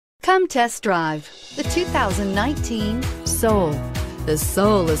Come test drive the 2019 Soul. The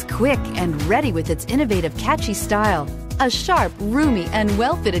Soul is quick and ready with its innovative, catchy style, a sharp, roomy, and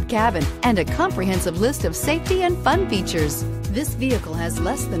well-fitted cabin, and a comprehensive list of safety and fun features. This vehicle has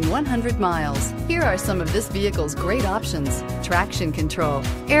less than 100 miles. Here are some of this vehicle's great options: traction control,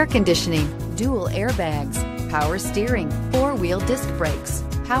 air conditioning, dual airbags, power steering, four-wheel disc brakes,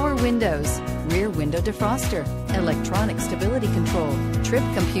 power windows, rear window defroster, electronic stability control, trip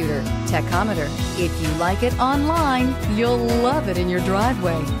computer, tachometer. If you like it online, you'll love it in your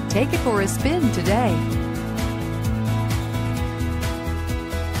driveway. Take it for a spin today.